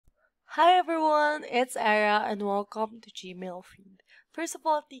Hi everyone, it's Ara and welcome to gmailfiend. First of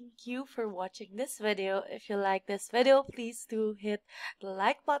all, thank you for watching this video. If you like this video, please do hit the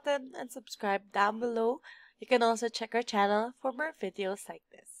like button and subscribe down below. You can also check our channel for more videos like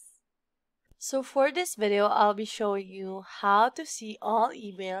this. So for this video, I'll be showing you how to see all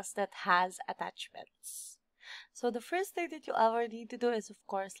emails that has attachments. So the first thing that you ever need to do is of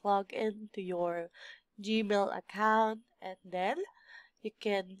course log in to your Gmail account and then you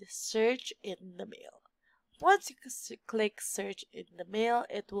can search in the mail. Once you click search in the mail,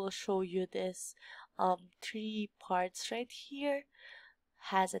 it will show you this three parts right here.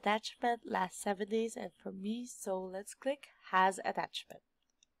 Has attachment, last 7 days, and for me, so let's click has attachment.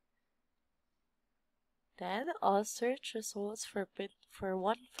 Then all search results for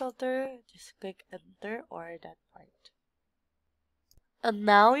one filter, just click enter or that part. And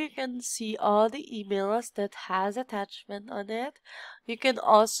now you can see all the emails that has attachment on it. You can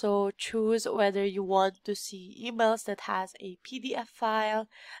also choose whether you want to see emails that has a PDF file,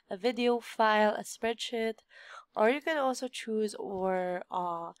 a video file, a spreadsheet, or you can also choose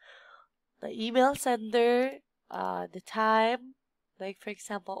the email sender, the time, like for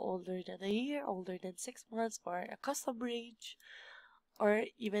example, older than a year, older than 6 months, or a custom range, or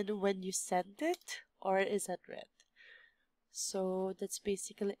even when you sent it, or is it read. So that's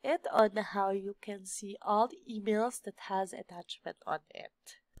basically it on how you can see all the emails that has attachment on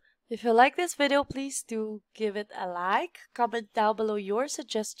it. If you like this video, please do give it a like, comment down below your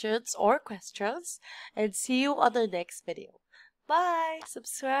suggestions or questions, and see you on the next video. Bye!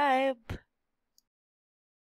 Subscribe!